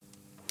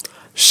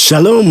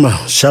Shalom,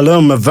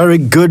 shalom, a very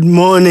good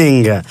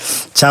morning,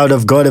 child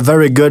of God, a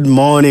very good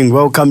morning.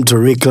 Welcome to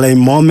Reclaim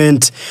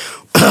Moment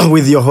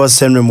with your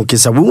host, Henry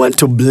Mukisa. We want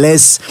to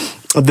bless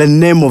the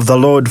name of the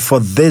Lord for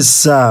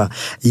this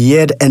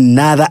yet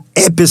another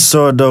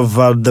episode of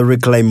the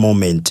Reclaim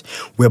Moment.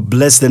 We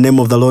bless the name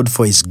of the Lord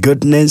for His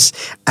goodness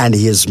and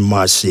His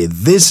mercy.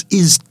 This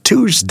is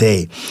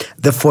Tuesday,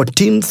 the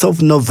 14th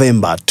of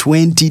November,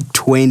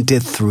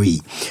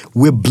 2023.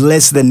 We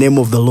bless the name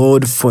of the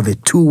Lord for the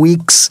 2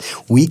 weeks.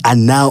 We are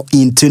now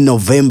into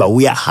November.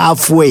 We are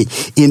halfway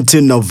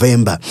into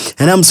November.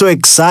 And I'm so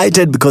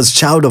excited because,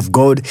 child of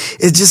God,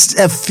 it's just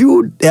a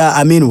few,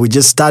 we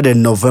just started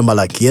November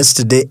like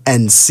yesterday,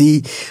 and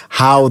see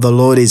how the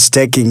Lord is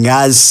taking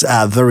us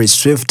very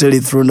swiftly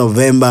through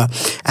November.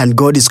 And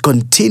God is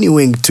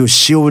continuing to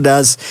shield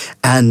us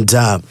and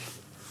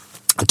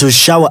to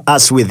shower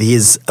us with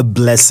His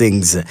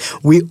blessings.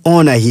 We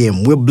honor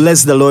Him. We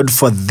bless the Lord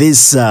for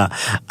this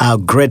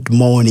great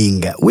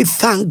morning. We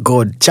thank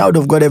God. Child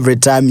of God, every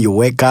time you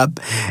wake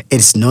up,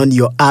 it's not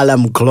your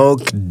alarm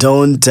clock.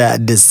 Don't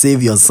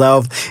deceive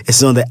yourself.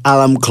 It's not the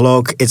alarm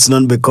clock. It's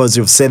not because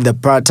you've set the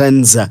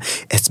patterns.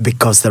 It's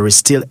because there is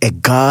still a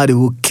God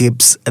who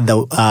keeps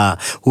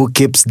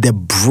the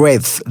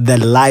breath, the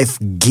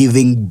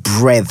life-giving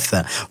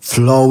breath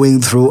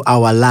flowing through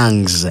our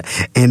lungs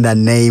in the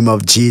name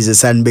of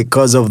Jesus. And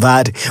because of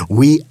that,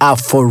 we are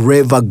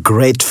forever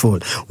grateful.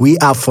 We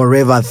are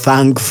forever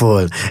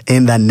thankful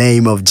in the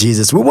name of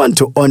Jesus. We want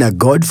to honor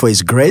God for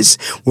His grace.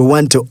 We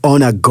want to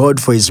honor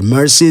God for His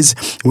mercies.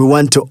 We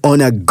want to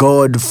honor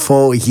God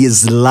for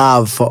His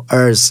love for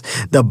us.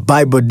 The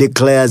Bible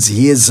declares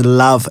His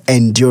love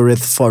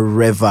endureth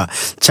forever.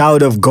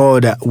 Child of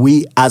God,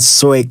 we are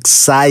so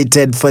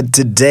excited for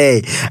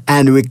today,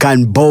 and we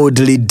can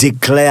boldly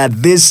declare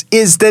this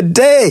is the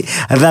day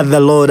that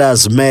the Lord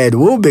has made.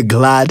 We'll be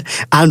glad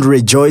and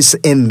rejoice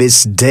in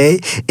this day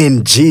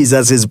in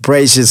Jesus'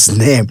 precious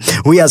name.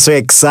 We are so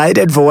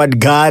excited for what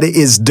God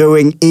is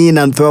doing in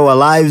and through our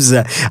lives,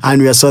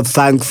 and we are so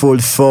thankful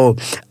for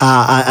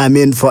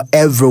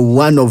every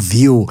one of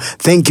you.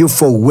 Thank you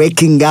for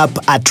waking up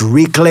at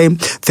Reclaim.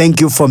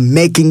 Thank you for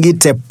making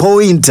it a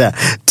point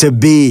to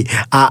be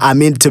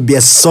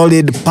a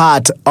solid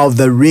part of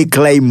the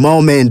Reclaim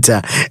Moment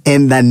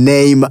in the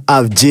name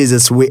of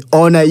Jesus. We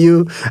honor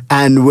you,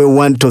 and we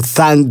want to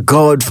thank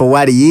God for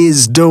what He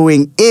is doing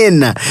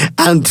in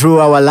and through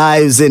our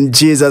lives in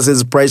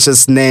Jesus'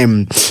 precious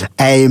name.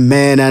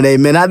 Amen and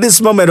amen. At this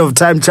moment of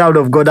time, child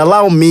of God,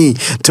 allow me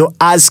to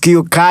ask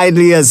you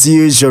kindly as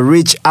usual,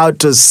 reach out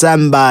to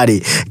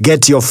somebody.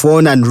 Get your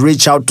phone and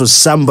reach out to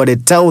somebody.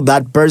 Tell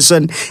that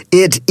person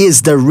it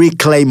is the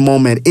Reclaim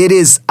Moment. It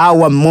is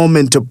our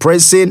moment to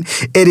press in.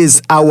 It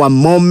is our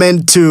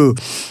moment to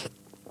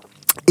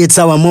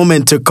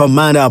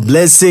command our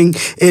blessing.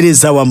 It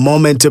is our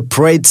moment to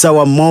pray. It's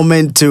our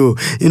moment to,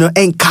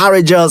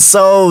 encourage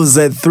ourselves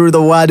through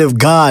the Word of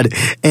God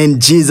in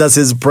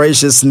Jesus'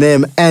 precious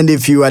name. And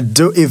if you're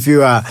doing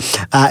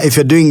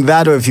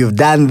that, or if you've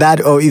done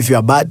that, or if you're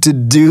about to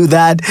do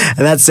that,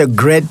 that's a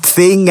great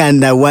thing.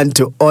 And I want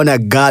to honor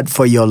God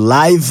for your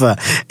life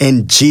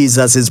in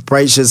Jesus'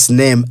 precious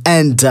name.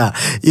 And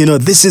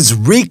this is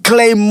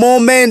Reclaim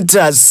Moment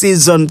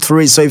Season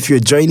 3. So if you're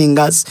joining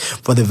us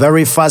for the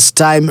very first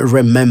time,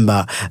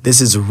 remember, this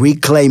is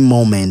Reclaim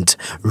Moment.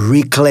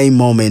 Reclaim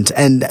Moment.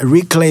 And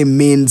reclaim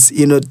means,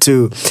 it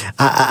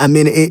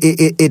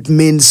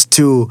means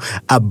to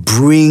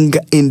bring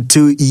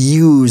into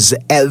use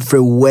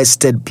every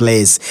wasted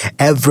place,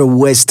 every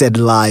wasted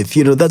life.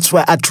 That's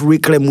why at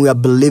Reclaim we are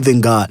believing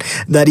God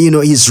that,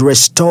 He's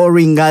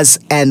restoring us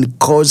and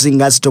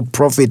causing us to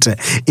profit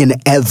in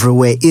every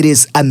way. It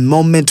is a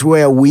moment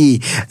where we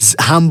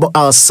humble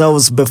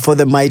ourselves before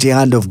the mighty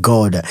hand of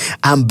God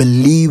and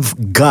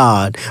believe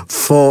God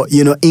for,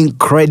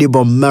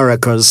 incredible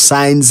miracles,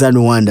 signs,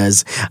 and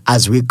wonders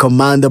as we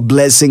command the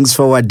blessings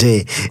for our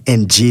day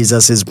in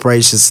Jesus'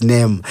 precious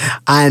name.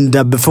 And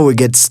before we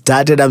get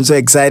started, I'm so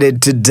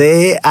excited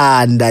today,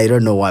 and I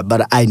don't know why,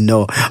 but I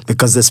know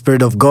because the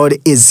Spirit of God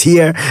is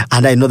here,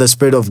 and I know the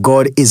Spirit of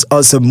God is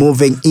also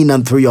moving in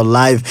and through your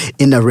life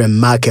in a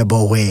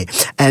remarkable way.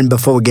 And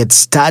before we get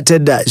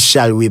started,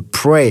 shall we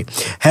pray?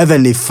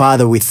 Heavenly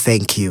Father, we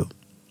thank you.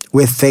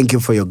 We thank you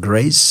for your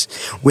grace.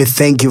 We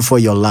thank you for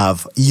your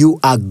love. You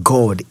are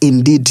God.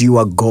 Indeed, you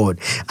are God.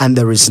 And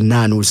there is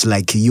none who's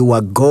like you. You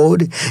are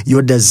God.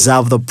 You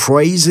deserve the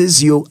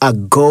praises. You are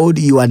God.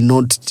 You are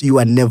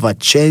never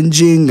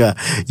changing.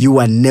 You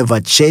are never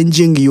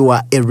changing. You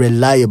are a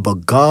reliable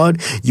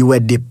God. You are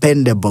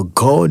dependable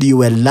God.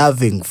 You are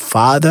loving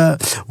Father.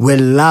 We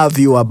love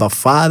you, Abba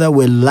Father.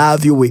 We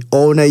love you. We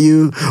honor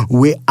you.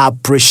 We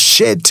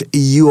appreciate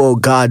you, oh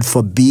God,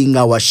 for being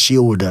our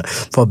shield,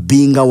 for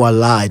being our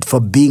light, God, for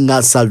being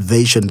our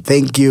salvation.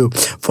 Thank you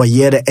for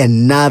yet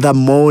another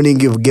morning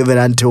you've given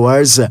unto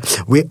us.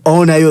 We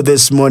honor you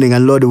this morning,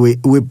 and Lord,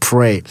 we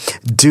pray,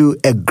 do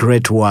a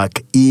great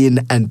work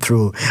in and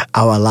through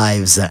our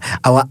lives.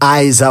 Our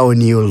eyes are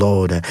on you,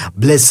 Lord.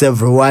 Bless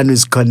everyone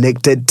who's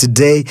connected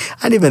today,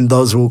 and even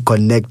those who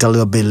connect a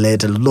little bit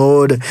later.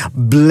 Lord,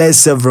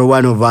 bless every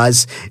one of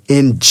us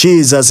in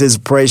Jesus'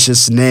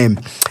 precious name.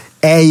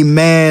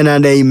 Amen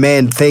and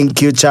amen.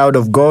 Thank you, child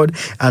of God,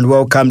 and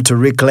welcome to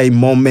Reclaim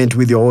Moment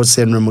with your host,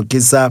 Henry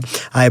Mukisa.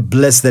 I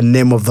bless the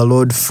name of the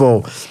Lord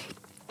for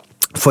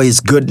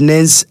his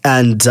goodness,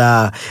 and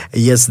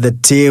yes, the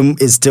team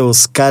is still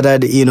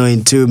scattered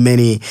into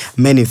many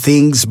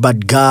things,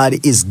 but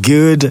God is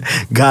good.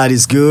 God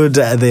is good.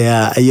 They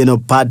are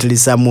partly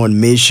some on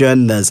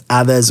mission. There's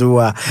others who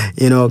are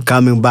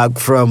coming back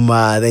from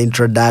the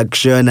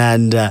introduction,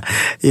 and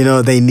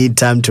they need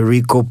time to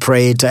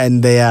recuperate,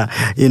 and they are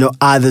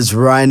others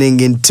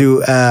running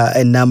into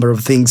a number of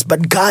things,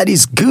 but God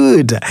is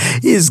good.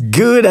 He's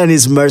good, and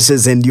his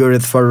mercies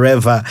endureth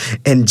forever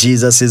in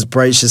Jesus'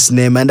 precious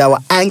name. And our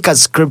anchor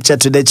scripture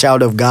today,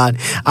 child of God,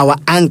 our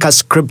anchor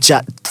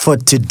scripture for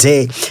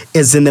today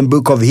is in the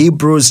book of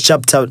Hebrews,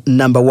 chapter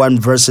number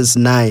 1, verses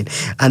 9,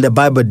 and the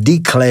Bible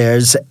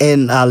declares,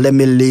 and let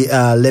me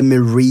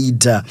read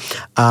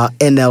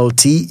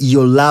NLT: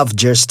 you love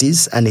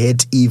justice and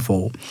hate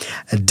evil.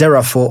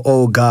 Therefore,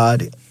 O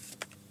God,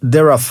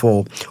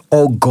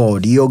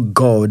 your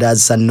God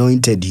has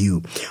anointed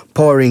you,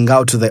 pouring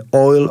out the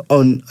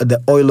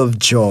oil of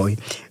joy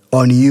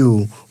on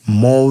you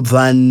more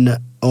than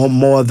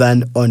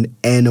on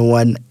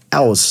anyone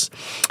else,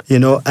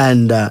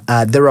 and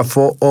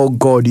therefore, oh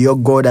God, your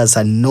God has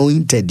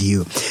anointed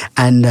you.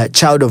 And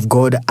child of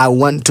God, I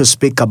want to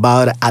speak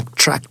about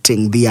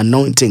attracting the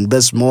anointing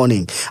this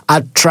morning.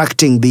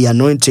 Attracting the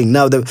anointing.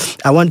 Now,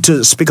 I want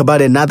to speak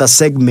about another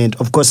segment.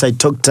 Of course, I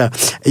talked,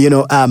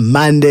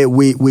 Monday,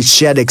 we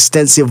shared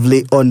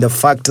extensively on the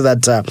fact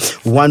that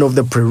one of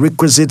the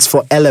prerequisites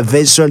for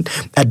elevation,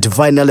 a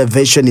divine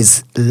elevation,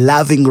 is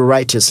loving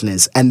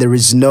righteousness, and there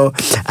is no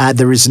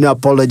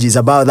apologies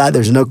about that.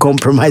 There's no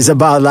compromise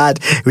about that.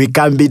 We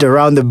can't beat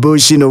around the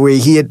bush. We're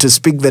here to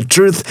speak the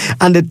truth,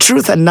 and the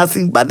truth and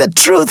nothing but the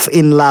truth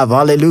in love.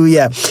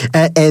 Hallelujah.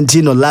 And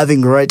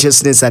loving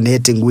righteousness and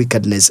hating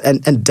wickedness.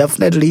 And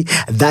definitely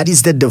that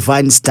is the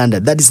divine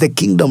standard. That is the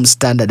kingdom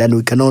standard, and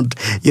we cannot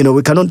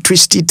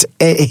twist it.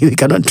 We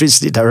cannot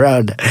twist it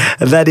around.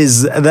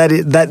 That's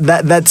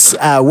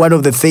one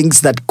of the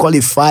things that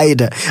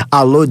qualified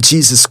our Lord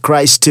Jesus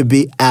Christ to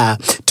be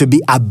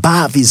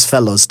above his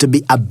fellows, to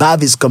be above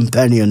his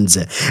companions.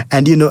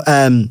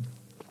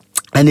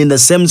 And in the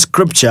same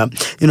scripture,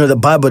 the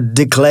Bible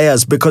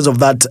declares, because of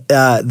that,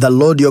 the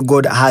Lord your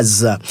God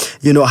has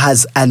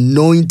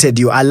anointed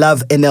you. I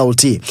love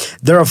NLT.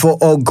 Therefore,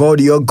 oh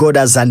God, your God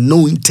has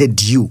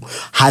anointed you.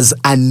 Has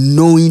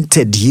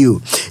anointed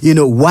you.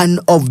 One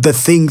of the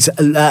things,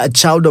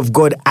 child of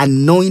God,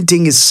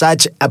 anointing is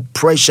such a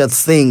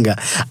precious thing.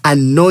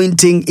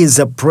 Anointing is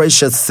a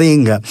precious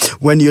thing.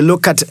 When you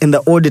look at in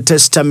the Old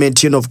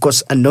Testament, of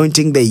course,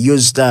 anointing, they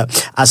used a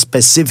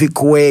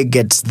specific way,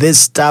 get this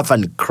stuff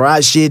and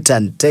crush it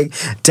and take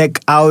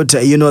out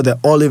the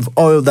olive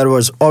oil that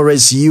was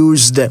always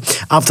used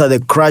after the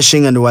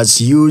crushing, and was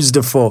used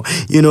for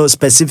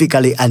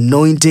specifically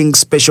anointing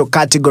special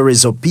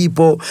categories of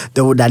people.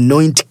 They would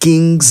anoint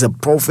kings,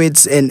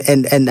 prophets, and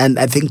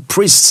I think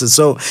priests.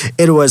 So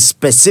it was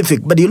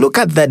specific. But you look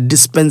at the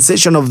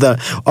dispensation of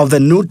the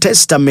New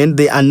Testament,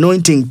 the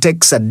anointing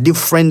takes a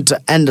different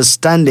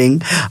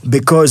understanding,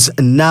 because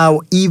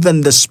now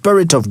even the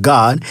Spirit of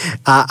God,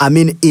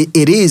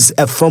 it is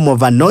a form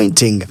of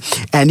anointing.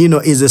 And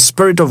is the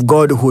Spirit of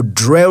God who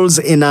dwells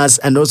in us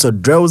and also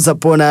dwells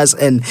upon us,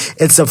 and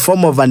it's a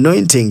form of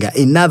anointing.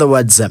 In other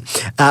words,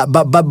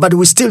 but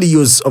we still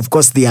use, of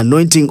course, the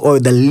anointing oil,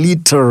 the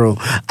literal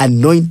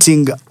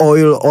anointing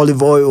oil,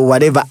 olive oil,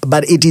 whatever.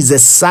 But it is a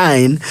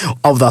sign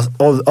of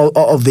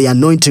the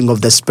anointing of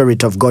the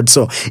Spirit of God.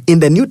 So in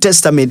the New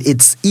Testament,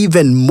 it's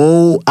even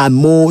more and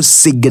more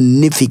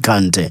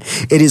significant.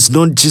 It is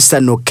not just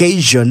an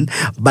occasion,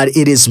 but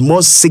it is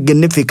more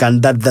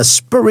significant that the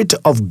Spirit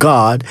of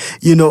God,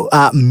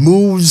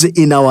 moves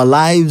in our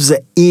lives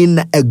in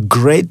a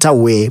greater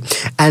way.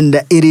 And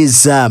it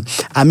is,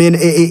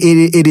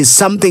 it is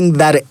something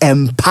that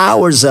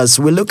empowers us.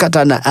 We look at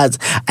as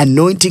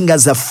anointing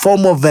as a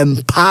form of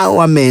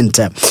empowerment,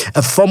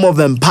 a form of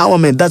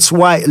empowerment. That's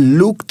why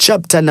Luke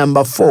chapter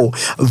number 4,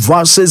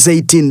 verses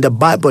 18, the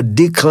Bible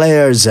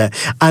declares,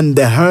 and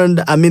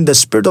the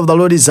Spirit of the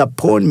Lord is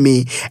upon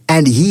me,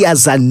 and he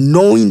has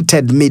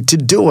anointed me to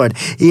do it.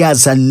 He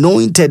has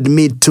anointed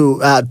me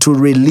to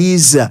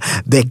release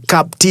the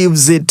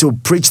captives, to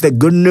preach the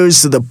good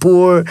news to the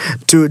poor,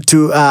 to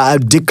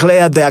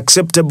declare the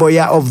acceptable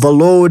year of the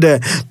Lord,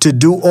 to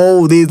do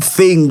all these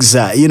things.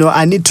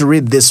 I need to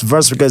read this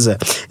verse because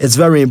it's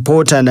very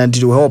important, and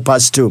it will help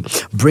us to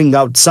bring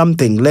out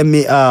something.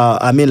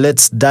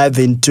 Let's dive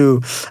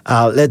into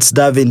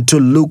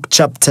Luke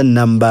chapter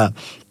number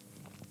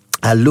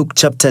Luke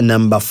chapter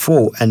number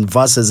 4 and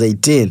verses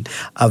 18,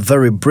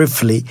 very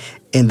briefly,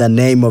 in the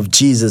name of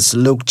Jesus.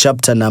 Luke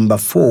chapter number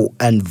 4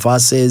 and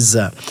verses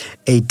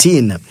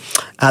 18.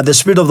 The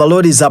Spirit of the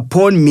Lord is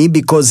upon me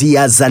because he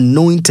has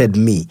anointed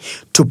me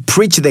to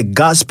preach the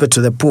gospel to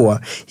the poor.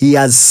 He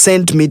has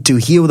sent me to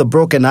heal the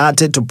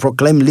brokenhearted, to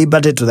proclaim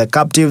liberty to the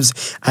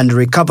captives and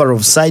recover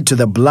of sight to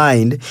the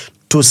blind,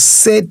 to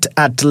set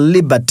at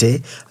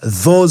liberty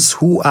those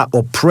who are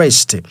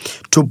oppressed,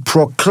 to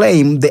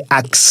proclaim the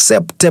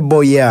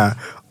acceptable year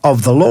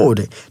of the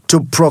Lord,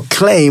 to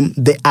proclaim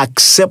the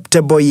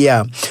acceptable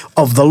year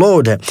of the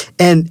Lord.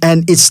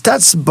 And it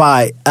starts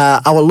by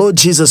our Lord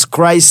Jesus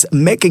Christ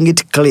making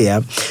it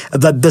clear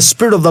that the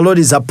Spirit of the Lord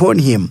is upon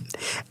him.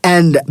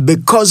 And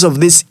because of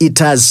this, it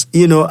has,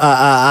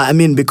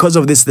 because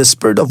of this, the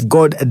Spirit of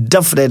God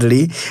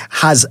definitely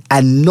has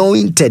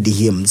anointed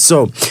him.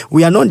 So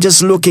we are not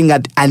just looking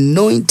at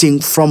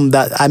anointing from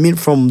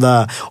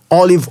the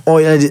olive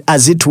oil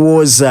as it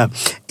was in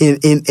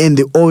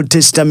the Old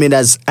Testament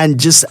and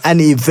just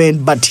an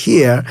event, but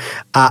here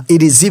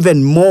it is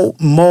even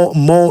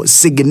more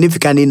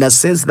significant in a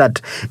sense that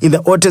in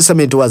the Old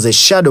Testament it was a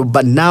shadow,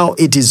 but now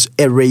it is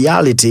a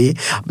reality,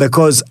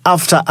 because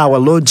after our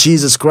Lord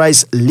Jesus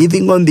Christ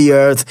living on the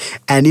earth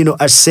and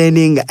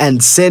ascending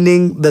and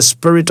sending the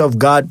Spirit of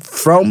God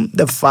from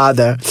the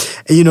Father,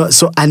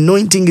 so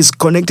anointing is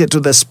connected to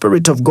the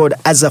Spirit of God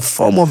as a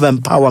form of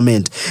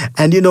empowerment.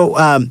 And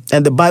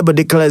and the Bible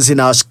declares in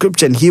our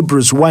scripture in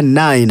Hebrews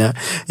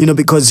 1:9,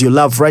 because you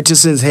love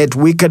righteousness, hate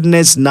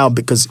wickedness, now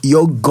because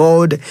your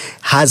God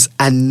has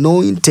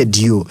anointed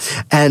you.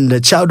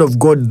 And child of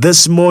God,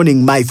 this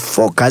morning my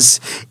focus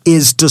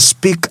is to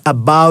speak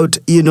about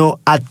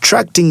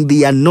attracting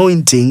the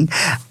anointing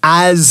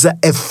as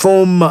a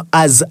form,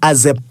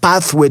 as a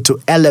pathway to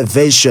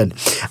elevation,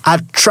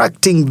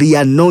 attracting the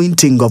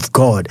anointing of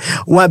God.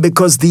 Why?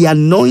 Because the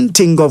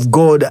anointing of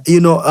God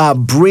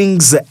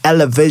brings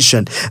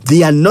elevation.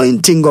 The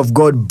anointing of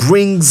God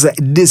brings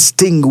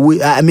distinction.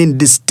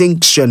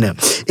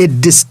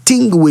 It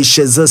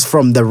distinguishes us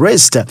from the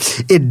rest.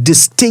 It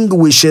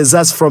distinguishes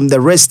us from the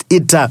rest.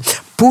 It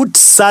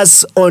puts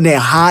us on a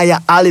higher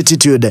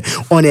altitude,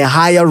 on a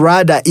higher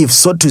radar, if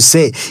so to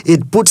say.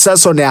 It puts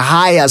us on a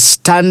higher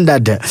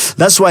standard.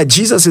 That's why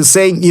Jesus is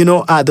saying,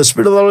 the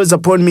Spirit of the Lord is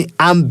upon me,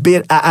 and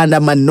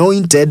I'm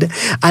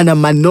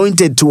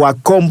anointed to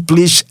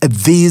accomplish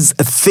these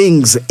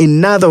things.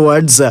 In other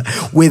words,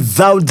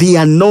 without the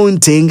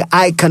anointing,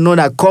 I cannot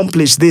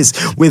accomplish this.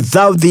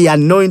 Without the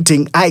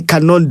anointing, I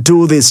cannot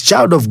do this.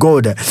 Child of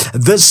God,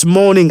 this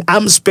morning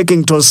I'm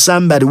speaking to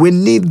somebody. We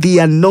need the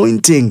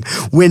anointing.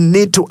 We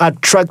need to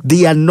attract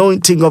the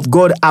anointing of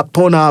God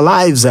upon our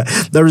lives.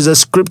 There is a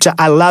scripture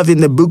I love in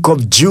the book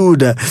of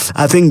Jude.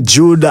 I think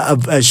Jude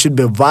should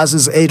be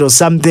verses 8 or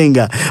something.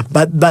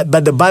 But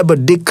the Bible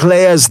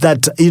declares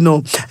that,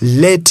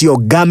 let your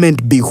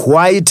garment be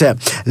white.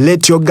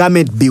 Let your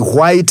garment be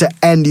white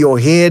and your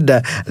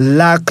head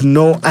lack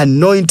no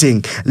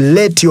anointing.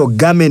 Let your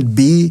garment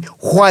be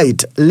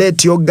white.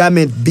 Let your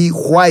garment be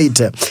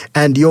white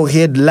and your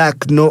head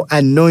lack no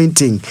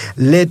anointing.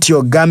 Let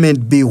your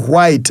garment be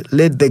white.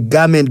 Let the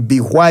garment be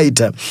white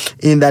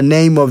in the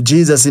name of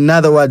Jesus. In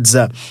other words,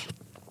 let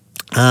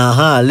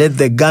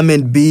the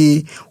garment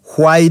be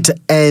white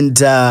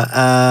and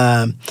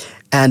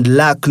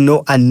lack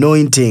no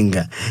anointing.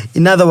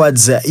 In other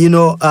words,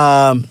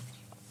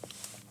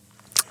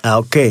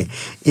 okay.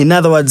 In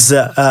other words,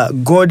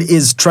 God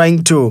is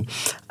trying to,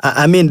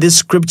 this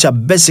scripture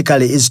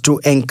basically is to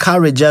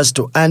encourage us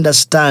to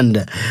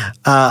understand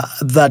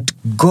that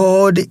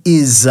God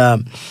is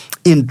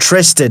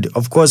interested,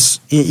 of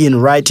course, in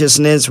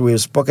righteousness. We've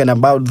spoken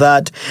about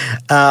that.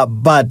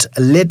 But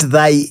let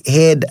thy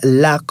head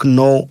lack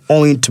no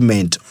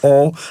ointment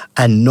or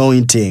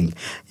anointing.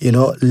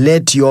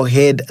 Let your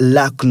head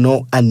lack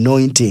no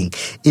anointing.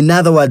 In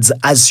other words,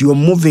 as you're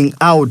moving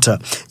out,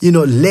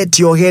 let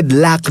your head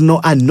lack no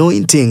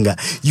anointing.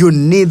 You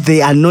need the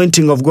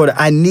anointing of God.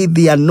 I need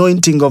the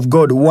anointing of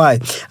God.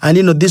 Why? And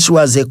this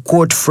was a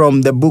quote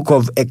from the book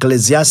of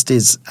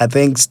Ecclesiastes, I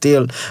think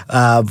still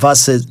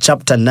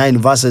chapter 9,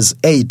 verses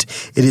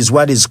 8. It is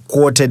what is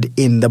quoted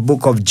in the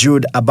book of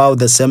Jude about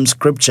the same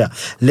scripture.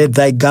 Let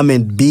thy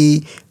garment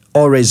be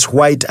always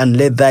white and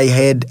let thy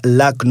head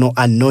lack no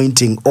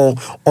anointing or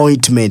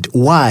ointment.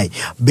 Why?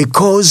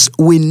 Because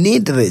we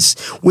need this.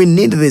 We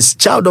need this.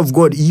 Child of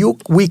God,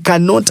 we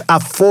cannot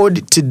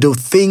afford to do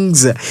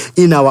things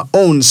in our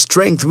own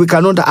strength. We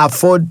cannot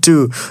afford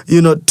to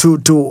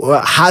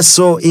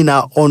hustle in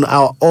our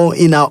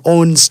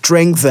own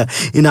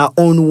strength, in our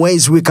own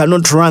ways. We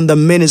cannot run the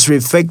ministry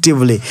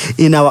effectively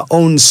in our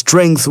own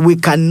strength. We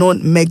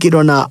cannot make it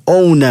on our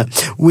own.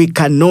 We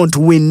cannot.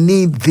 We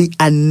need the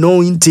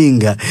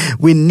anointing.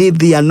 We need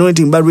the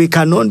anointing, but we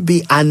cannot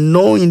be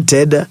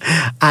anointed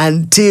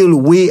until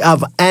we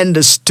have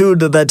understood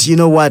that, you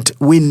know what,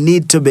 we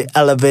need to be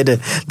elevated.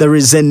 There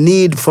is a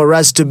need for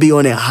us to be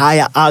on a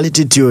higher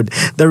altitude.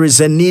 There is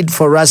a need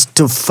for us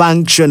to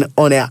function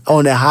on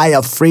a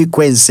higher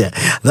frequency.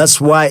 That's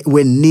why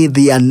we need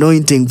the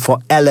anointing for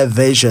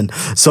elevation.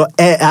 So,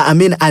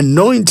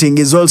 anointing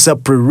is also a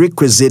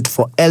prerequisite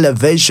for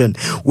elevation.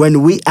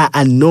 When we are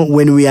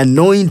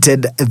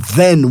anointed,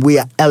 then we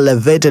are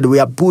elevated. We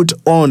are put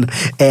on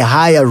a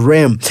higher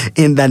realm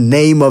in the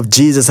name of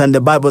Jesus. And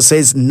the Bible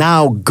says,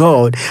 now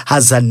God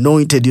has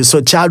anointed you.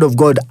 So, child of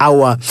God,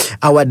 our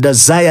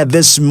desire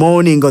this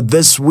morning or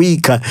this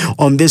week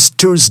on this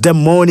Tuesday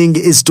morning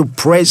is to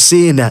press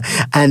in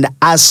and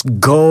ask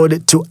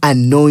God to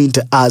anoint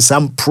us.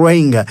 I'm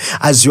praying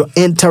as you're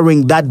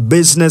entering that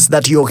business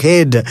that your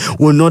head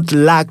will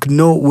lack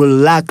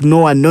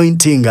no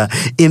anointing.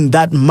 In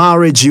that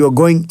marriage you're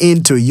going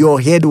into,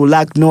 your head will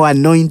lack no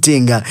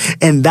anointing.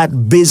 In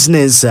that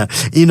business,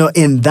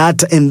 in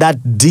that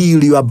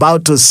deal you're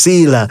about to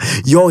seal,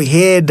 your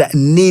head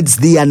needs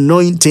the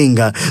anointing,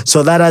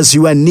 so that as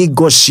you are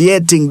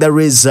negotiating, there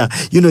is,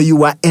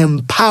 you are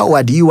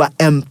empowered. You are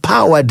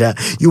empowered.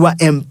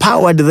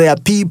 There are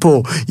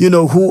people,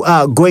 who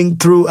are going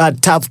through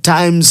tough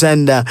times,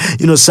 and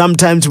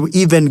sometimes we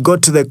even go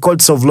to the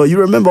courts of law. You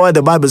remember what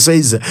the Bible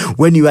says,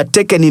 when you are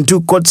taken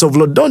into courts of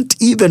law, don't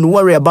even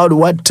worry about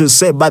what to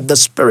say, but the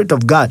Spirit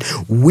of God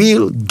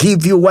will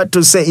give you what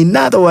to say. In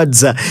other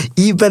words,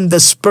 even the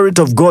Spirit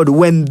of God,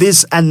 when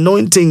this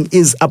anointing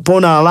is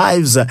upon our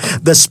lives,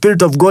 the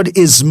Spirit of God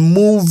is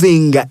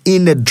moving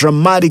in a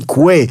dramatic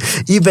way,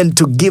 even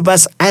to give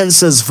us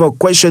answers for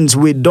questions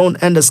we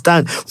don't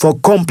understand. For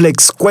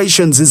complex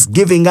questions, is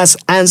giving us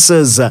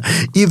answers.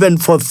 Even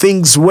for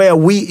things where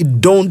we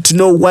don't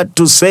know what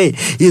to say,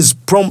 is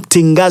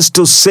prompting us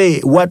to say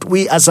what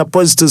we are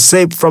supposed to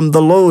say from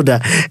the Lord.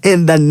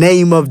 In the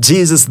name of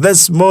Jesus,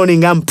 this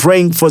morning I'm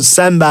praying for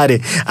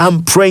somebody.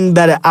 I'm praying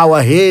that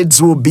our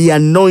heads will be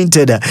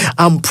anointed.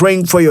 I'm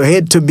praying for your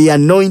head to be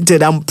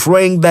anointed. I'm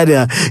praying that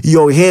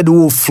your head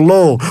will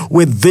flow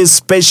with this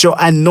special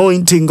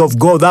anointing of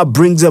God that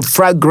brings a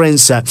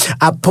fragrance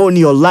upon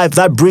your life,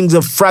 that brings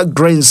a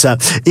fragrance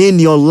in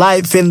your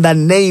life. In the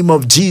name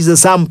of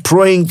Jesus, I'm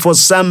praying for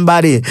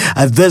somebody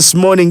this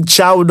morning,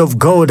 child of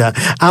God.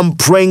 I'm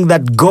praying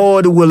that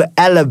God will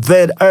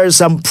elevate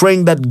us. I'm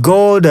praying that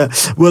God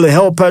will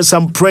help us.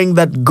 I'm praying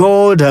that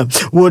God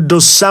will do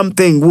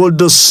something,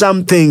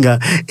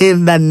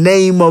 in the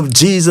name of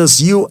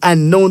Jesus. You are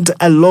not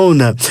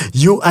alone.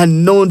 You are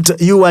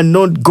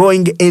not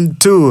going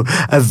into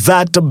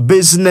that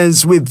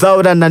business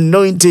without an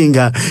anointing.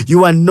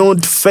 You are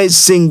not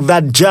facing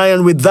that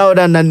giant without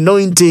an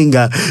anointing.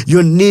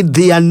 You need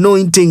the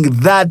anointing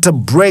that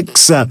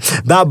breaks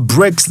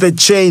the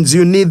chains.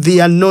 You need the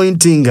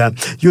anointing.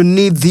 You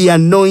need the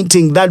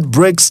anointing that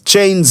breaks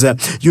chains.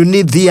 You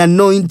need the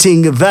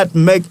anointing that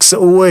makes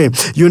a way.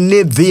 You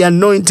need the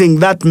anointing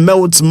that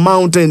melts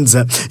mountains.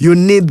 You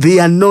need the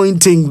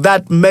anointing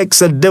that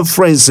makes a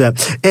difference.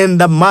 In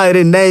the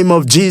mighty name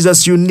of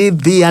Jesus, you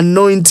need the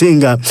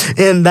anointing.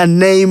 In the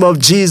name of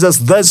Jesus,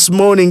 this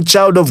morning,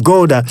 child of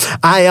God,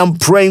 I am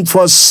praying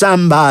for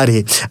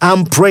somebody.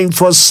 I'm praying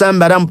for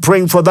somebody. I'm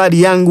praying for that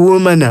young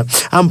woman.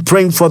 I'm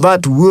praying for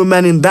that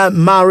woman in that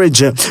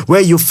marriage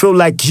where you feel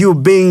like you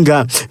being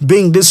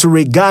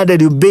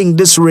disregarded. You're being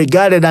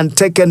disregarded and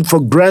taken for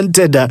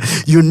granted.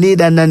 You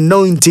need an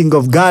anointing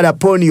of God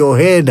upon your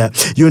head.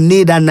 You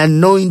need an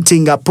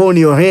anointing upon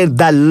your head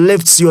that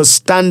lifts your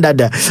standard,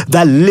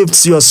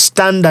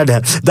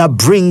 that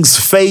brings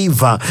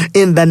favor.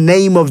 In the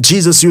name of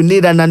Jesus, you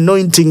need an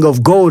anointing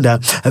of God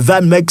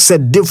that makes a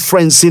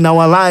difference in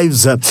our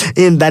lives.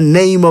 In the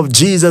name of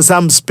Jesus,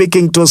 I'm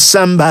speaking to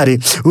somebody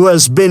who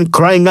has been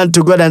crying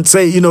unto God and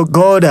say,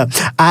 God,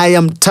 I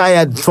am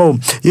tired for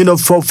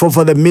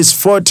the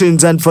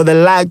misfortunes and for the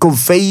lack of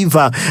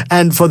favor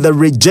and for the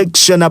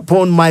rejection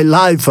upon my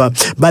life.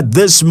 But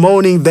this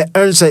morning, the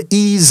answer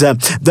is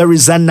there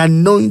is an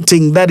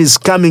anointing that is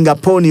coming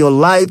upon your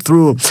life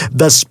through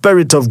the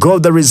Spirit of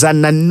God. There is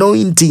an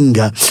anointing.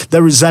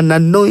 There is an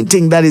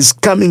anointing that is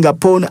coming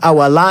upon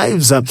our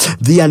lives.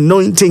 The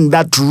anointing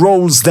that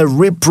rolls the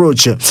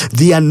reproach.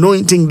 The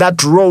anointing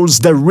that rolls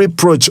the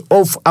reproach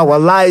of our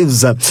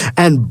lives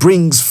and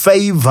brings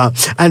favor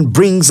and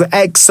brings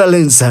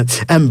excellence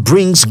and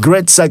brings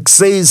great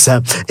success.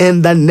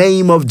 In the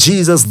name of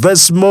Jesus,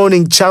 this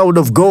morning, child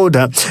of God,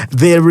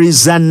 there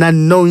is an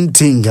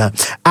anointing.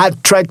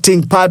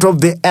 Attracting part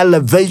of the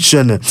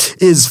elevation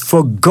is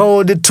for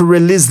God to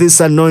release this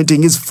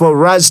anointing. Is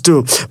for us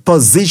to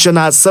position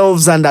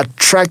ourselves and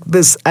attract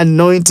this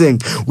anointing.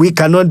 We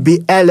cannot be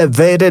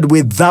elevated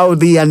without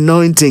the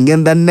anointing.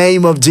 In the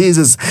name of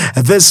Jesus,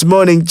 this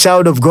morning,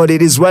 child of God,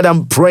 it is what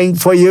I'm praying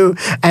for you.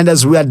 And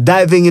as we are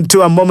diving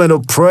into a moment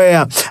of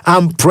prayer,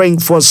 I'm praying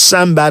for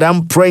somebody.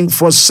 I'm praying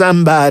for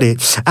somebody.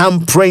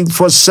 I'm praying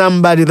for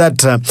somebody that,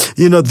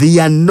 the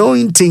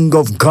anointing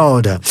of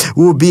God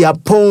will be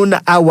upon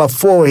our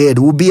forehead,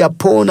 will be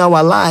upon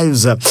our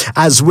lives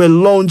as we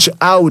launch launch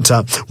out.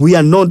 We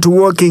are not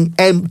walking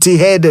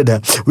empty-headed.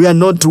 We are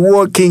not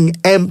walking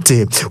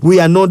empty. We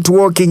are not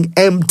walking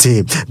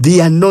empty.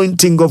 The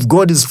anointing of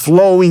God is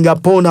flowing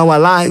upon our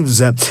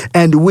lives,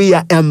 and we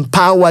are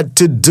empowered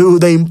to do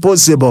the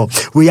impossible.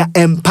 We are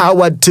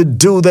empowered to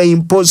do the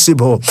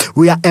impossible.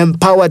 We are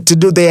empowered to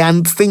do the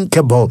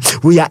unthinkable.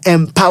 We are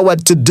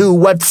empowered to do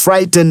what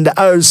frightened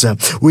us.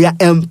 We are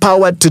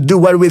empowered to do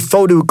what we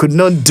thought we could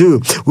not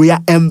do. We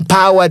are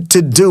empowered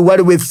to do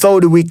what we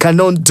thought we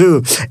cannot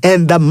do.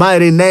 In the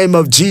mighty name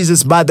of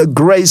Jesus, by the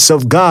grace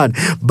of God,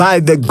 by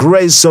the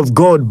grace of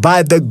God,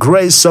 by the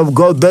grace of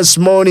God, this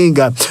morning,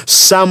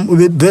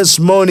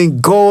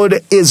 God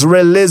is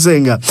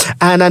releasing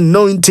an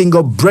anointing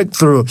of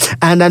breakthrough,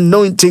 an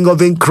anointing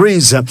of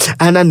increase,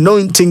 an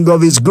anointing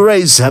of His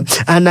grace,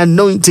 an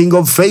anointing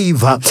of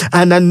favor,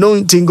 an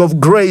anointing of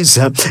grace.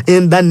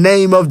 In the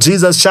name of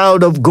Jesus,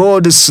 child of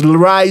God,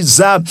 rise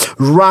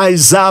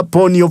up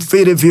on your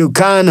feet if you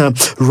can.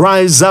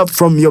 Rise up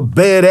from your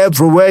bed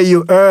everywhere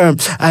you are.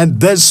 And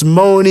this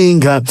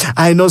morning,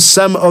 I know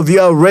some of you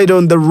are already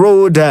on the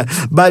road,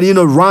 but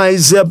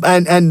rise up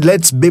and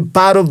let's be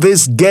part of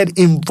this. Get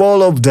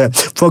involved,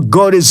 for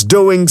God is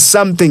doing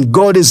something.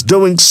 God is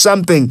doing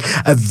something.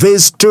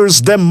 This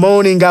Tuesday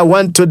morning, I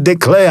want to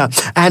declare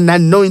an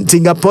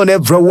anointing upon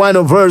every one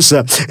of us.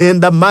 In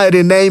the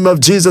mighty name of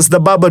Jesus, the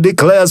Bible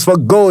declares, for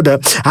God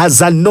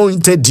has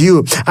anointed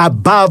you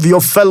above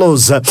your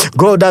fellows.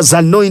 God has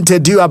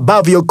anointed you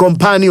above your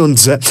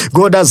companions.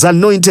 God has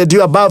anointed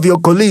you above your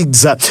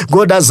colleagues.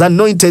 God has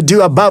anointed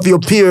you above your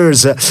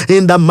peers.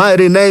 In the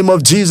mighty name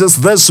of Jesus,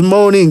 this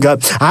morning,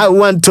 I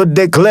want to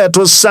declare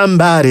to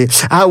somebody,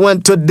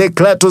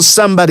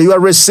 you are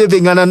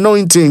receiving an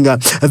anointing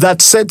that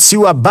sets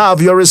you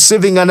above. You're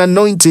receiving an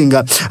anointing,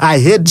 a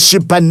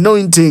headship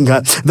anointing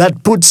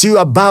that puts you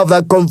above,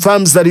 that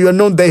confirms that you are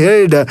not the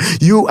head.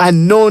 You are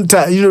not,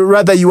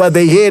 you are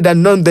the head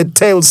and not the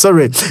tail.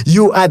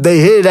 You are the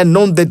head and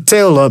not the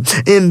tail.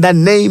 In the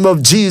name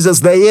of Jesus,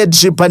 the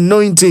headship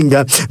anointing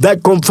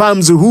that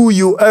confirms who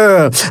you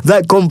are,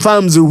 that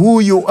confirms who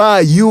you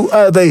are. You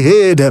are the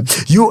head.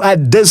 You are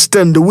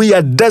destined. We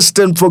are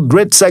destined for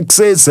great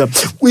success.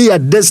 We are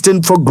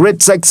destined for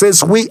great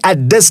success. We are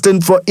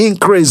destined for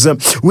increase.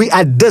 We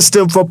are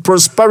destined for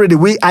prosperity.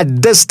 We are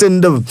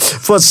destined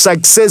for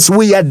success.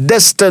 We are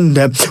destined.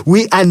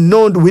 We are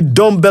not, we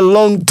don't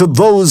belong to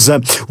those.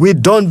 We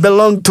don't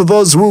belong to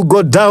those who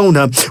go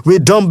down. We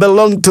don't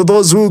belong to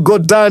those who go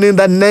down in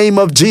the name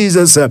of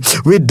Jesus.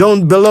 We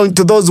don't belong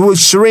to those who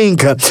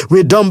shrink.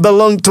 We don't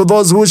belong to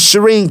those who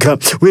shrink.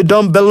 We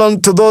don't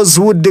belong to those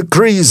who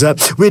decrease.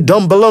 We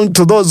don't belong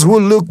to those who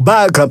look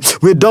back.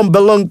 We don't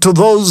belong to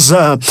those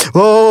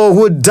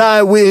who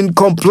die in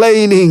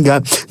complaining.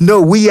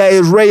 No, we are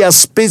a rare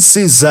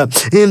species.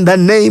 In the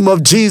name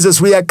of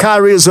Jesus, we are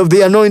carriers of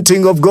the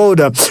anointing of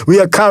God. We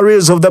are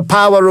carriers of the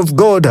power of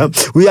God.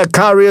 We are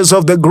carriers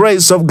of the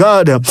grace of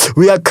God.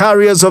 We are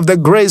carriers of the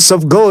grace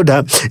of God.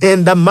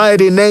 In the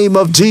mighty name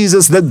of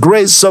Jesus, the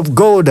grace of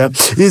God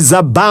is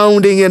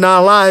abounding in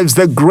our lives.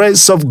 The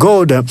grace of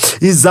God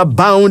is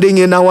abounding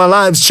in our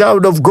lives.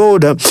 Child of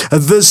God,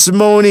 this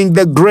morning,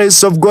 the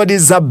grace of God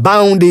is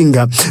abounding.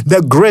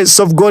 The grace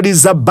of God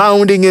is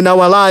abounding in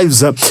our lives.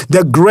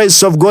 The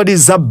grace of God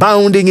is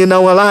abounding in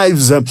our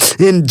lives.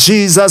 In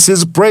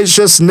Jesus'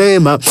 precious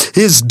name,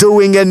 He's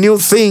doing a new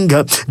thing.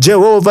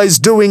 Jehovah is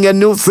doing a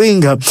new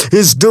thing.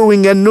 He's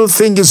doing a new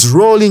thing. He's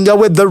rolling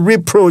away the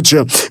reproach.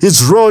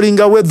 He's rolling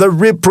away the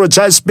reproach.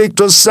 I speak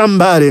to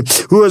somebody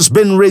who has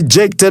been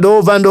rejected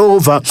over and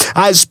over.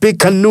 I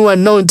speak a new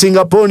anointing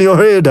upon your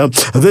head.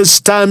 This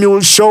time you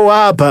will show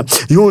up.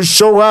 You will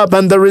show up,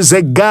 and there is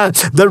a God.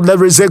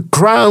 There is a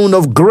crown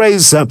of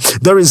grace.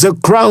 There is a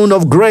crown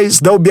of grace.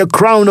 There will be a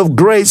crown of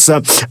grace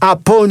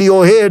upon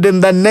your head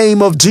in the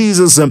name of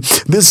Jesus.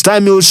 This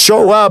time you will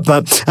show up,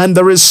 and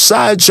there is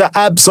such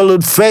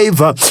absolute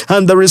favor,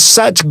 and there is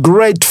such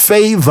great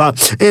favor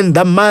in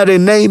the mighty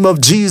name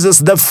of Jesus.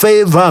 The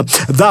favor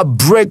that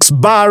breaks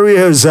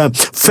barriers,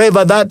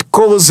 favor that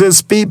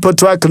causes people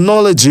to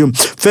acknowledge you,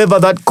 favor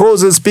that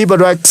causes people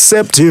to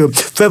accept you,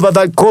 favor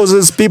that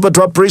causes people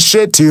to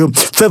appreciate you,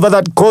 favor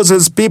that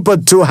causes people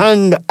to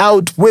hang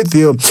out with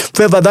you,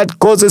 favor that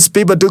causes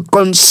people to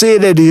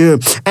consider you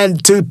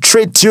and to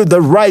treat you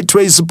the right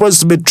way you're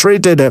supposed to be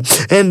treated.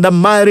 In the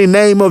mighty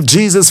name of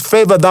Jesus,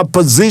 favor that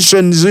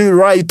positions you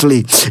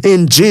rightly.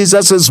 In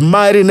Jesus'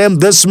 mighty name,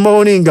 this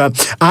morning,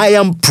 I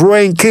am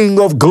praying, King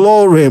of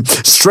glory,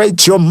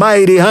 stretch your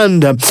mighty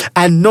hand,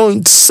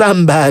 anoint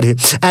somebody,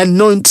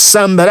 anoint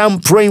somebody. I'm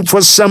praying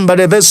for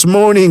somebody this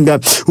morning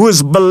who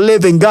is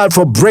believing God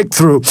for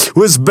breakthrough,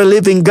 who is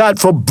believing God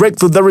for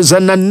breakthrough. There is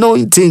an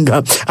anointing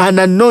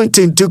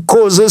to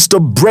cause us to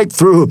break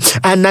through,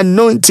 an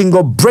anointing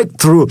of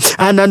breakthrough,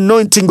 an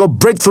anointing of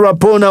breakthrough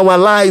upon our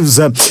lives.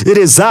 It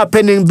is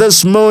happening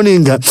this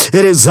morning. It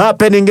is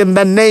happening in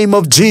the name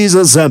of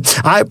Jesus.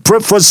 I pray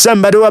for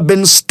somebody who have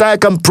been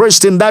stuck and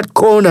pressed in that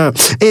corner.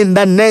 In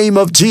the name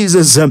of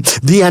Jesus,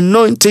 the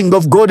anointing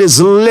of God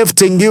is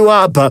lifting you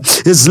up,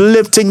 is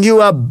lifting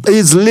you up,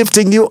 is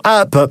lifting you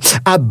up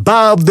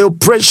above the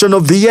oppression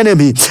of the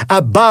enemy,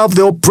 above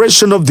the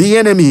oppression of the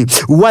enemy.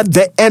 What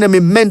the enemy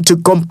meant to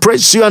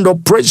compress you and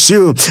oppress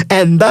you,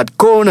 and that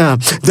corner,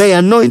 the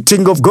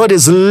anointing of God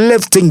is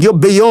lifting you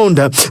beyond.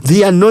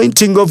 The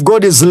anointing of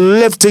God is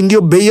lifting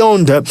you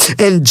beyond.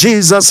 In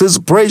Jesus'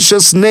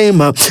 precious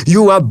name,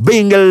 you are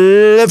being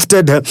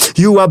lifted.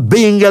 You are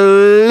being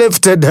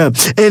lifted.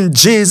 In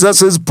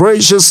Jesus'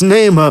 precious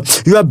name,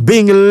 you are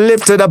being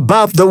lifted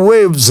above the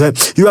waves.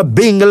 You are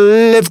being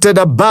lifted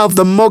above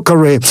the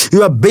mockery.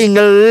 You are being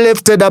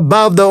lifted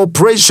above the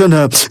oppression.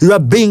 You are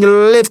being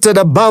lifted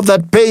above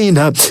that pain.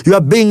 You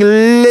are being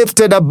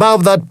lifted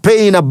above that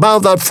pain,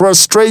 above that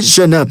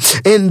frustration.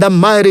 In the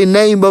mighty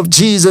name of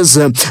Jesus,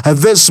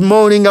 this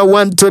morning I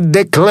want to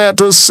declare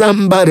to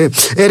somebody,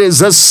 it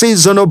is a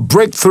season of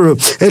breakthrough.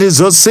 It is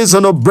a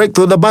season of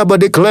breakthrough. The Bible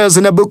declares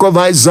in the book of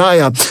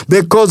Isaiah,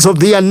 because of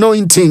the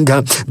anointing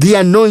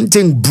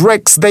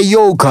breaks the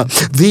yoke.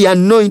 The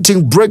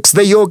anointing breaks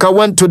the yoke. I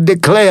want to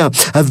declare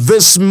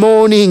this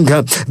morning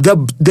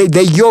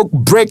the yoke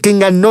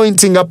breaking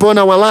anointing upon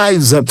our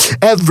lives.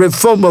 Every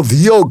form of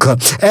yoke,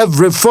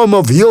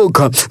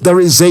 there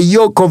is a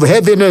yoke of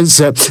heaviness.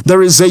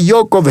 There is a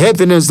yoke of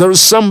heaviness. There is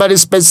somebody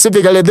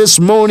specifically this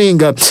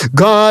morning.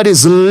 God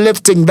is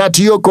lifting that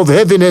yoke of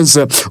heaviness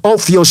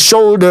off your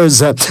shoulders.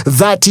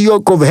 That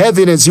yoke of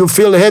heaviness. You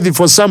feel heavy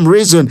for some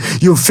reason.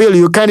 You feel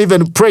you can't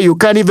even pray. You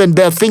can't even,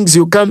 there are things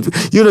you can't,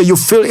 you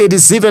feel it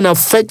is even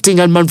affecting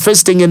and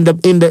manifesting in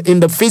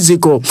the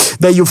physical,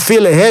 that you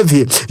feel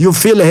heavy. You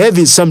feel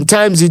heavy.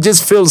 Sometimes you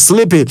just feel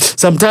sleepy.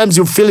 Sometimes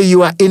you feel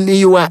you are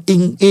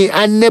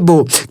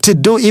unable to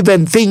do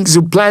even things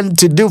you plan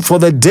to do for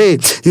the day.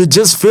 You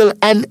just feel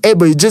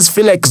unable. You just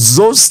feel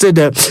exhausted.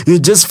 You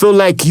just feel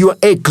like you're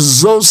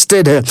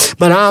exhausted.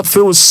 But I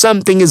feel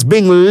something is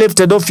being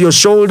lifted off your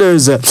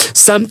shoulders.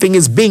 Something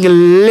is being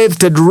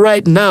lifted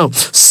right now.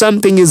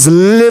 Something is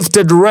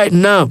lifted right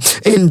now.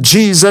 In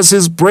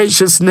Jesus'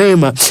 precious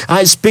name,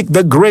 I speak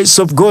the grace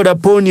of God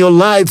upon your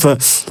life.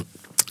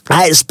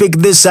 I speak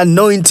this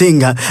anointing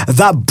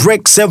that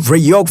breaks every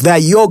yoke. There are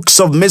yokes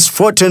of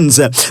misfortunes.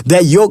 There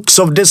are yokes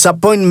of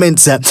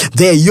disappointments.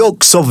 There are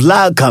yokes of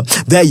lack.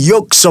 There are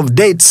yokes of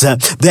debts.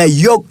 There are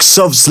yokes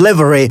of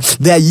slavery.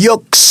 There are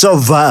yokes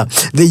of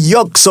the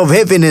yokes of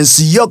heaviness,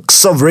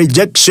 yokes of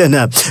rejection,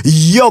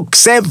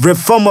 yokes, every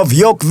form of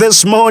yoke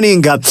this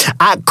morning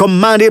are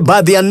commanded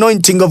by the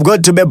anointing of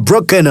God to be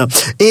broken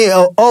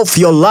off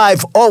your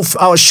life, off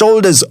our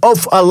shoulders,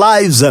 off our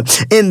lives,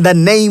 in the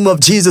name of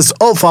Jesus,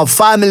 off our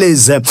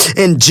families.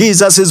 In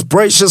Jesus'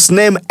 precious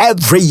name,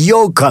 every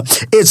yoke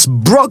is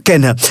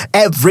broken.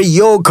 Every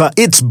yoke,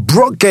 it's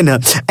broken.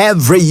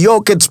 Every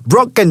yoke, it's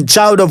broken,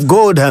 child of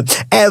God.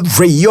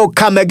 Every yoke,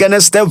 come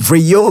against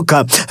every yoke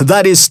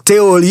that is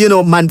still,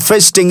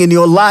 manifesting in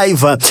your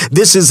life.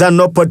 This is an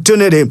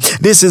opportunity.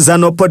 This is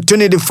an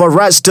opportunity for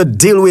us to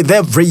deal with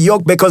every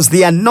yoke, because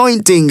the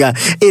anointing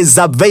is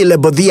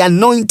available. The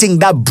anointing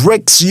that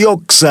breaks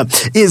yokes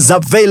is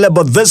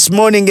available this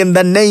morning in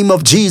the name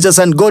of Jesus.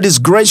 And God is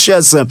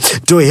gracious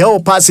to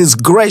help us, is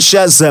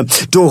gracious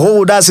to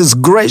hold us, is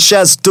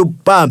gracious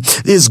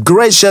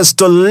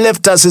to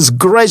lift us, is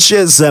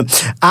gracious.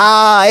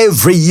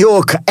 Every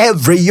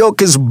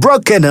yoke is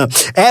broken.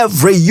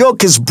 Every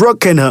yoke is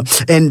broken.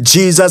 In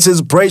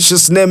Jesus'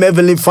 precious name,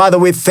 Heavenly Father,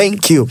 we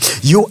thank you.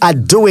 You are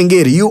doing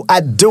it. You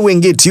are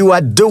doing it. You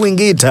are doing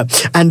it.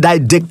 And I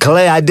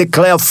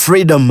declare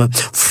freedom.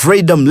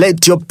 Freedom.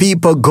 Let your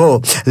people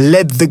go.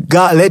 Let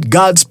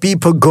God's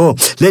people go.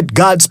 Let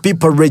God's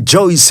people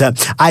rejoice.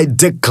 I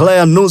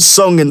declare a new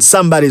song in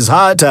somebody's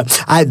heart.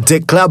 I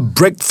declare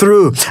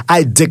breakthrough.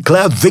 I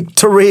declare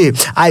victory.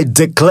 I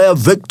declare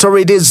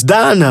victory. It is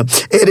done.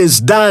 It is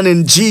done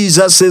in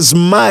Jesus'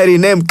 mighty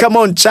name. Come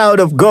on, child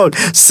of God.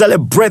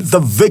 Celebrate the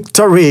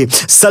victory.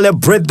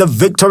 Celebrate the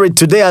victory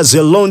today as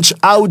you launch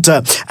out.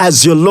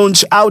 As you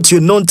launch out,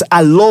 you're not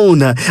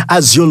alone.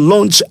 As you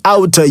launch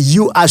out,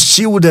 you are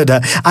shielded.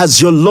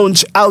 As you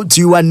launch out,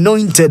 you are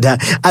anointed.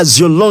 As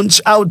you launch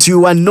out,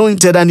 you are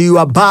anointed, and you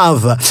are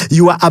above.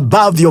 You are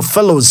above your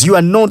fellows. You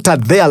are not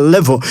at their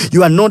level.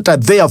 You are not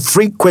at their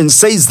frequency,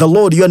 says the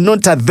Lord. You are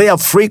not at their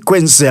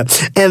frequency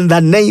in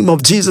the name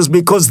of Jesus,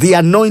 because the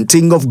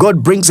anointing of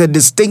God brings a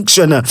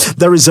distinction.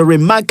 There is a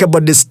remarkable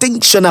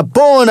distinction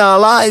upon our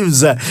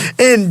lives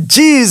in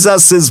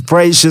Jesus'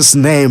 precious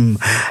name.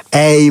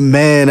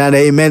 Amen and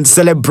amen.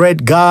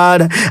 Celebrate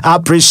God.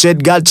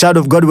 Appreciate God, child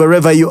of God,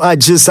 wherever you are.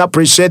 Just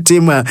appreciate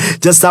Him.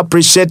 Just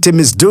appreciate Him.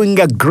 He's doing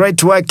a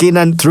great work in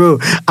and through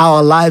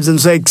our lives. I'm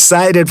so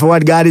excited for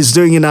what God is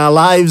doing in our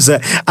lives.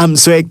 I'm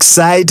so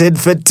excited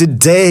for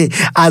today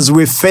as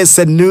we face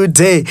a new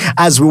day,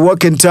 as we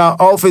walk into our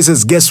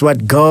offices. Guess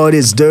what? God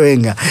is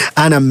doing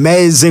an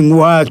amazing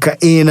work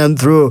in and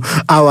through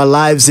our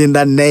lives in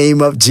the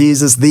name of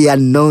Jesus. The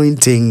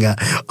anointing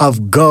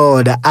of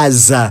God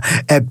as a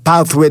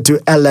pathway to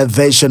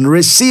elevation.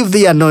 Receive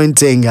the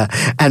anointing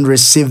and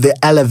receive the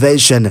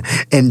elevation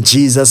in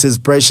Jesus'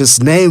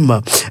 precious name.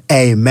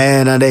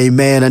 Amen and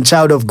amen. And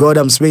child of God,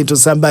 I'm speaking to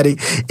somebody.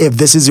 If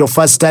this is your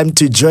first time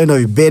to join, or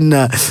you've been,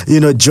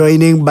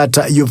 joining, but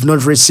you've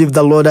not received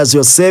the Lord as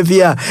your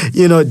Savior,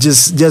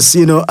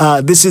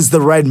 this is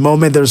the right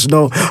moment. There's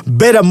no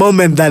better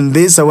moment than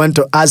this. I want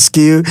to ask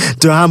you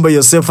to humble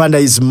yourself under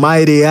His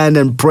mighty hand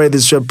and pray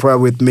this short prayer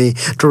with me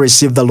to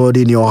receive the Lord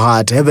in your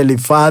heart. Heavenly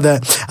Father,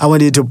 I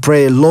want you to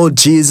pray, Lord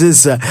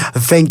Jesus,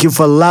 thank you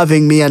for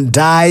loving me and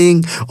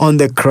dying on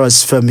the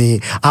cross for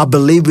me. I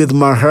believe with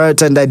my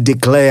heart and I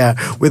declare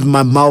with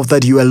my mouth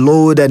that you are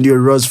Lord and you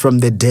rose from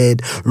the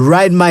dead.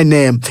 Write my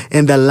name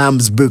in the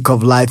Lamb's book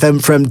of life.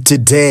 And from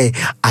today,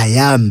 I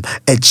am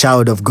a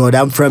child of God.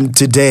 And from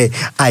today,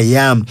 I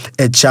am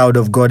a child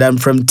of God.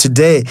 And from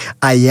today,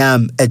 I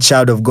am a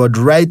child of God.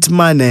 Write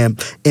my name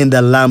in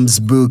the Lamb's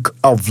book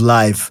of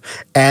life.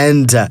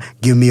 And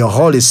give me your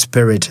Holy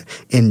Spirit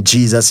in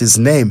Jesus'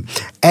 name.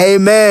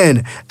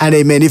 Amen and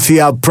amen. If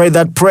you have prayed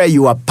that prayer,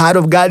 you are part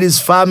of God's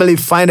family.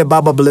 Find a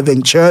Bible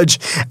believing church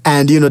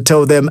and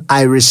tell them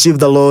I received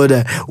the Lord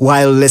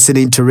while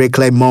listening to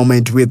Reclaim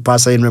Moment with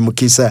Pastor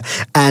Mukisa,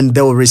 and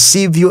they will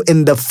receive you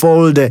in the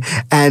fold,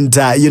 and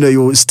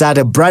you will start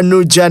a brand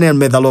new journey, and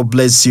may the Lord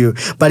bless you.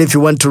 But if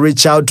you want to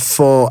reach out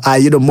for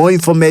more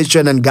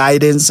information and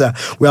guidance,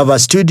 we have a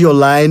studio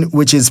line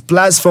which is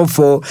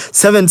 +44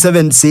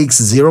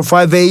 776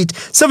 058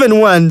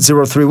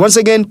 7103. Once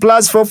again,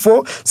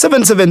 +44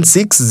 776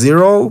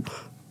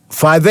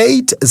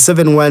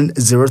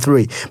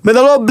 0587103. May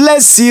the Lord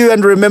bless you,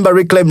 and remember,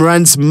 Reclaim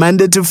runs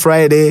Monday to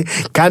Friday.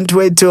 Can't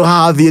wait to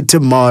have you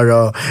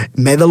tomorrow.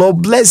 May the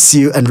Lord bless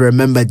you, and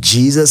remember,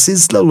 Jesus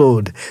is the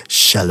Lord.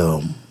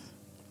 Shalom.